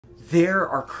There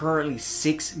are currently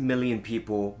 6 million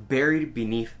people buried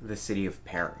beneath the city of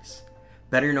Paris,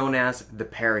 better known as the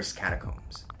Paris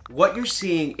Catacombs. What you're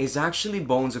seeing is actually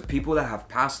bones of people that have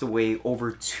passed away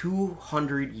over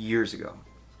 200 years ago.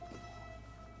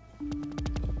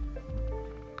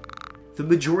 The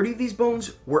majority of these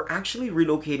bones were actually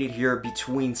relocated here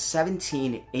between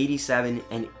 1787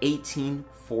 and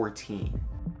 1814.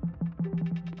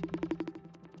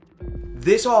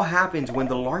 This all happened when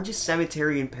the largest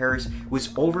cemetery in Paris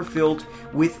was overfilled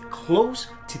with close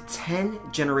to 10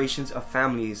 generations of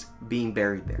families being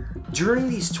buried there.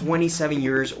 During these 27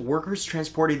 years, workers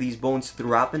transported these bones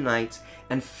throughout the night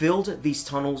and filled these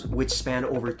tunnels which span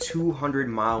over 200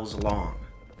 miles long.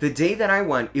 The day that I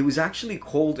went, it was actually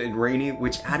cold and rainy,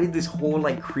 which added this whole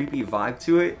like creepy vibe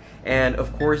to it. And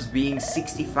of course, being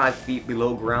 65 feet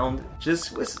below ground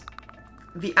just was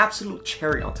the absolute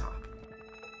cherry on top.